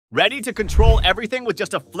Ready to control everything with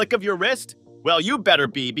just a flick of your wrist? Well, you better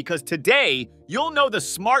be, because today, you'll know the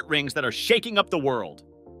smart rings that are shaking up the world.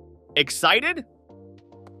 Excited?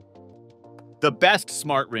 The best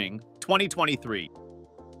smart ring, 2023.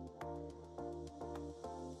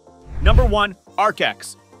 Number 1,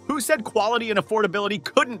 Arcx. Who said quality and affordability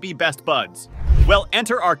couldn't be best buds? Well,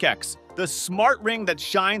 enter Arcx, the smart ring that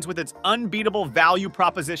shines with its unbeatable value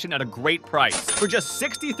proposition at a great price. For just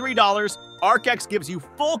 $63, Arcx gives you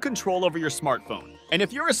full control over your smartphone. And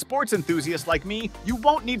if you're a sports enthusiast like me, you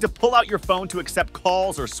won't need to pull out your phone to accept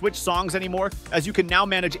calls or switch songs anymore, as you can now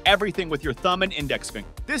manage everything with your thumb and index finger.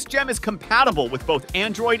 This gem is compatible with both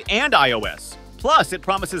Android and iOS. Plus, it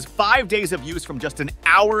promises 5 days of use from just an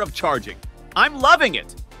hour of charging. I'm loving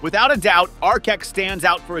it! Without a doubt, Arcx stands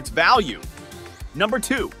out for its value. Number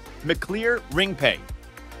 2, McLear RingPay.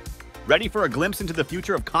 Ready for a glimpse into the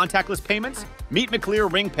future of contactless payments? Meet McLear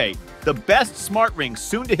RingPay, the best smart ring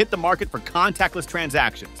soon to hit the market for contactless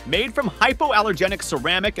transactions. Made from hypoallergenic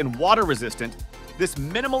ceramic and water-resistant, this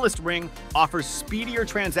minimalist ring offers speedier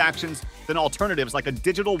transactions than alternatives like a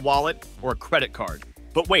digital wallet or a credit card.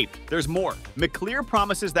 But wait, there's more. McLear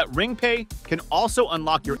promises that RingPay can also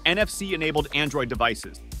unlock your NFC-enabled Android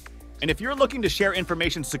devices. And if you're looking to share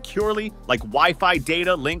information securely, like Wi-Fi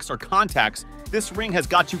data, links, or contacts, this ring has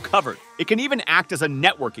got you covered. It can even act as a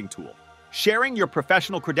networking tool, sharing your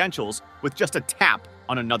professional credentials with just a tap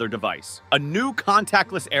on another device. A new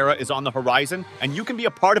contactless era is on the horizon, and you can be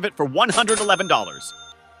a part of it for $111.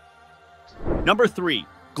 Number 3,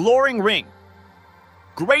 Gloring Ring.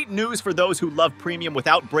 Great news for those who love premium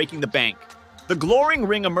without breaking the bank. The Gloring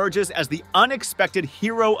Ring emerges as the unexpected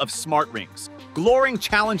hero of smart rings. Gloring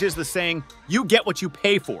challenges the saying, "You get what you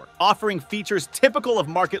pay for," offering features typical of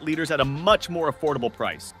market leaders at a much more affordable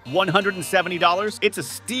price. $170? It's a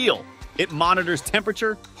steal. It monitors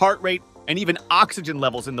temperature, heart rate, and even oxygen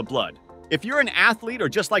levels in the blood. If you're an athlete or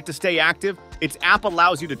just like to stay active, its app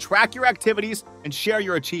allows you to track your activities and share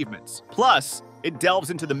your achievements. Plus, it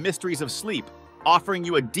delves into the mysteries of sleep, offering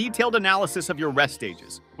you a detailed analysis of your rest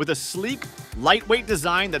stages. With a sleek, lightweight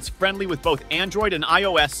design that's friendly with both Android and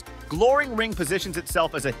iOS, Gloring Ring positions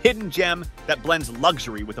itself as a hidden gem that blends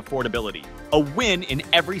luxury with affordability. A win in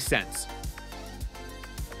every sense.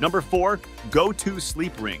 Number 4,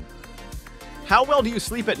 Go2sleep Ring. How well do you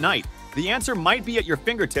sleep at night? The answer might be at your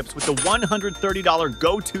fingertips with the $130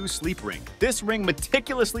 Go2sleep Ring. This ring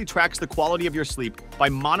meticulously tracks the quality of your sleep by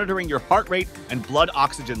monitoring your heart rate and blood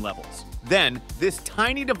oxygen levels. Then, this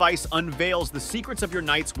tiny device unveils the secrets of your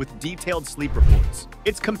nights with detailed sleep reports.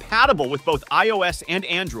 It's compatible with both iOS and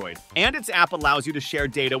Android, and its app allows you to share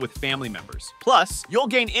data with family members. Plus, you'll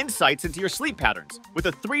gain insights into your sleep patterns. With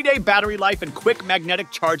a 3-day battery life and quick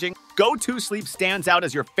magnetic charging, Go2sleep stands out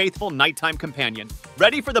as your faithful nighttime companion.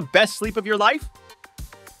 Ready for the best sleep of your life?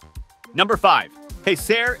 Number 5,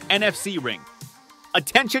 Hecere NFC Ring.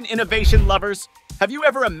 Attention innovation lovers! Have you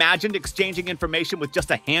ever imagined exchanging information with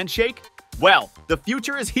just a handshake? Well, the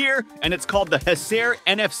future is here, and it's called the Hecere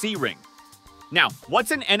NFC Ring. Now,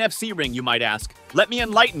 what's an NFC ring, you might ask? Let me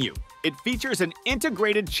enlighten you. It features an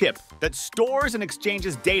integrated chip that stores and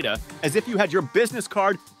exchanges data as if you had your business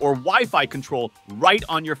card or Wi-Fi control right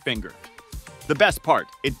on your finger. The best part,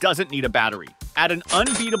 it doesn't need a battery. At an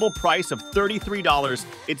unbeatable price of $33,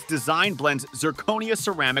 its design blends zirconia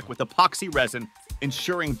ceramic with epoxy resin,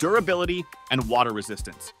 ensuring durability and water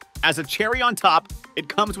resistance. As a cherry on top, it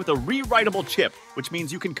comes with a rewritable chip, which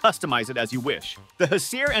means you can customize it as you wish. The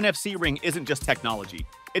Hecere NFC Ring isn't just technology,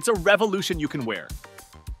 it's a revolution you can wear.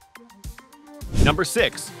 Number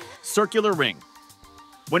 6, Circular Ring.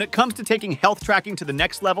 When it comes to taking health tracking to the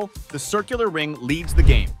next level, the Circular Ring leads the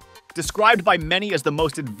game. Described by many as the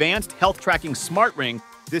most advanced health tracking smart ring,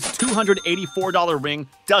 this $284 ring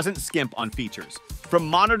doesn't skimp on features. From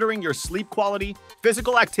monitoring your sleep quality,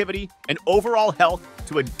 physical activity, and overall health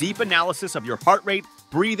to a deep analysis of your heart rate,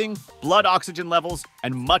 breathing, blood oxygen levels,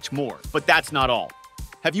 and much more. But that's not all.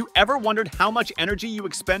 Have you ever wondered how much energy you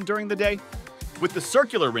expend during the day? With the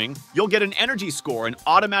Circular Ring, you'll get an energy score and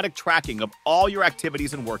automatic tracking of all your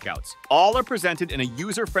activities and workouts. All are presented in a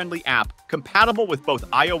user-friendly app compatible with both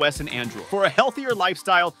iOS and Android. For a healthier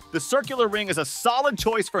lifestyle, the Circular Ring is a solid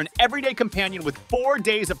choice for an everyday companion with 4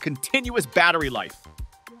 days of continuous battery life.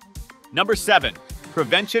 Number 7,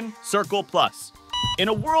 Prevention Circul Plus. In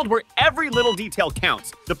a world where every little detail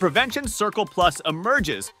counts, the Prevention Circul Plus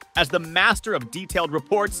emerges as the master of detailed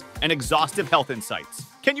reports and exhaustive health insights.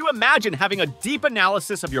 Can you imagine having a deep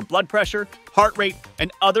analysis of your blood pressure, heart rate,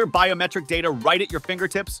 and other biometric data right at your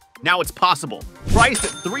fingertips? Now it's possible. Priced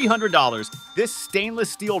at $300, this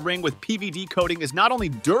stainless steel ring with PVD coating is not only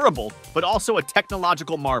durable, but also a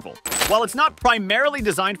technological marvel. While it's not primarily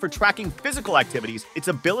designed for tracking physical activities, its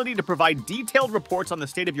ability to provide detailed reports on the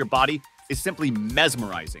state of your body is simply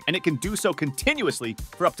mesmerizing, and it can do so continuously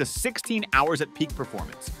for up to 16 hours at peak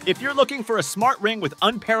performance. If you're looking for a smart ring with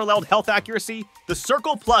unparalleled health accuracy, the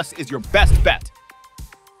Circul Plus is your best bet.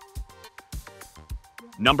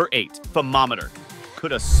 Number 8. Femometer.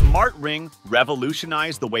 Could a smart ring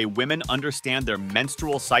revolutionize the way women understand their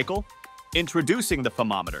menstrual cycle? Introducing the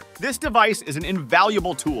Femometer. This device is an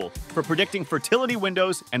invaluable tool for predicting fertility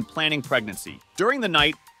windows and planning pregnancy. During the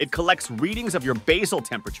night, it collects readings of your basal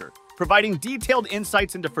temperature, providing detailed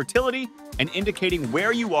insights into fertility and indicating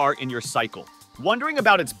where you are in your cycle. Wondering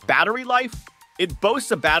about its battery life? It boasts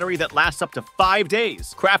a battery that lasts up to 5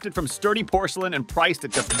 days. Crafted from sturdy porcelain and priced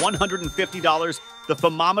at just $150, the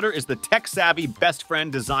Femometer is the tech-savvy best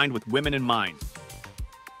friend designed with women in mind.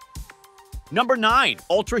 Number 9.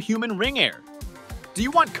 Ultrahuman Ring Air. Do you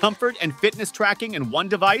want comfort and fitness tracking in one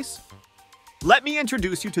device? Let me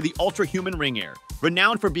introduce you to the Ultrahuman Ring Air,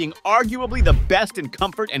 renowned for being arguably the best in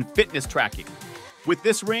comfort and fitness tracking. With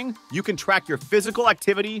this ring, you can track your physical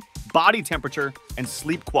activity, body temperature, and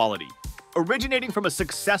sleep quality. Originating from a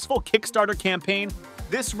successful Kickstarter campaign,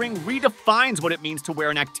 this ring redefines what it means to wear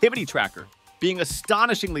an activity tracker, being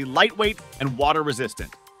astonishingly lightweight and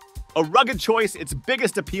water-resistant. A rugged choice, its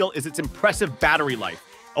biggest appeal is its impressive battery life,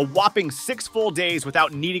 a whopping 6 full days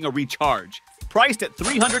without needing a recharge. Priced at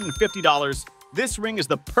 $350, this ring is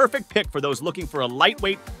the perfect pick for those looking for a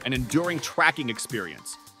lightweight and enduring tracking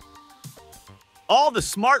experience. All the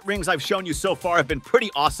smart rings I've shown you so far have been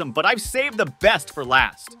pretty awesome, but I've saved the best for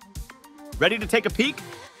last. Ready to take a peek?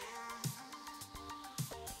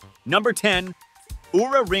 Number 10.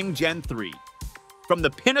 Oura Ring Gen 3. From the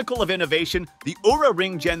pinnacle of innovation, the Oura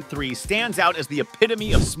Ring Gen 3 stands out as the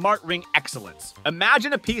epitome of smart ring excellence.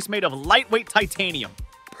 Imagine a piece made of lightweight titanium,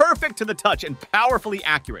 perfect to the touch and powerfully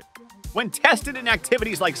accurate. When tested in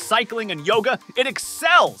activities like cycling and yoga, it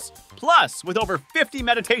excels! Plus, with over 50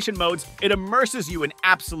 meditation modes, it immerses you in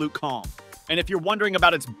absolute calm. And if you're wondering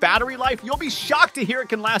about its battery life, you'll be shocked to hear it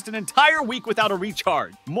can last an entire week without a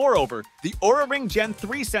recharge. Moreover, the Oura Ring Gen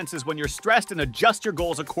 3 senses when you're stressed and adjusts your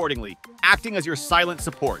goals accordingly, acting as your silent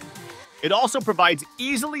support. It also provides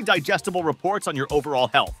easily digestible reports on your overall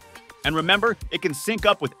health. And remember, it can sync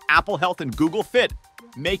up with Apple Health and Google Fit,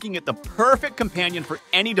 making it the perfect companion for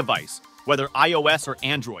any device, whether iOS or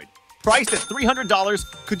Android. Priced at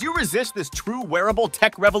 $300, could you resist this true wearable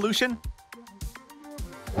tech revolution?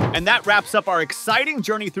 And that wraps up our exciting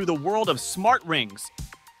journey through the world of smart rings.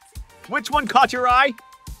 Which one caught your eye?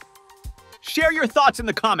 Share your thoughts in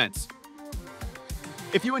the comments.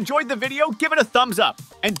 If you enjoyed the video, give it a thumbs up.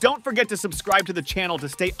 And don't forget to subscribe to the channel to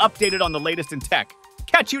stay updated on the latest in tech.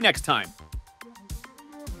 Catch you next time.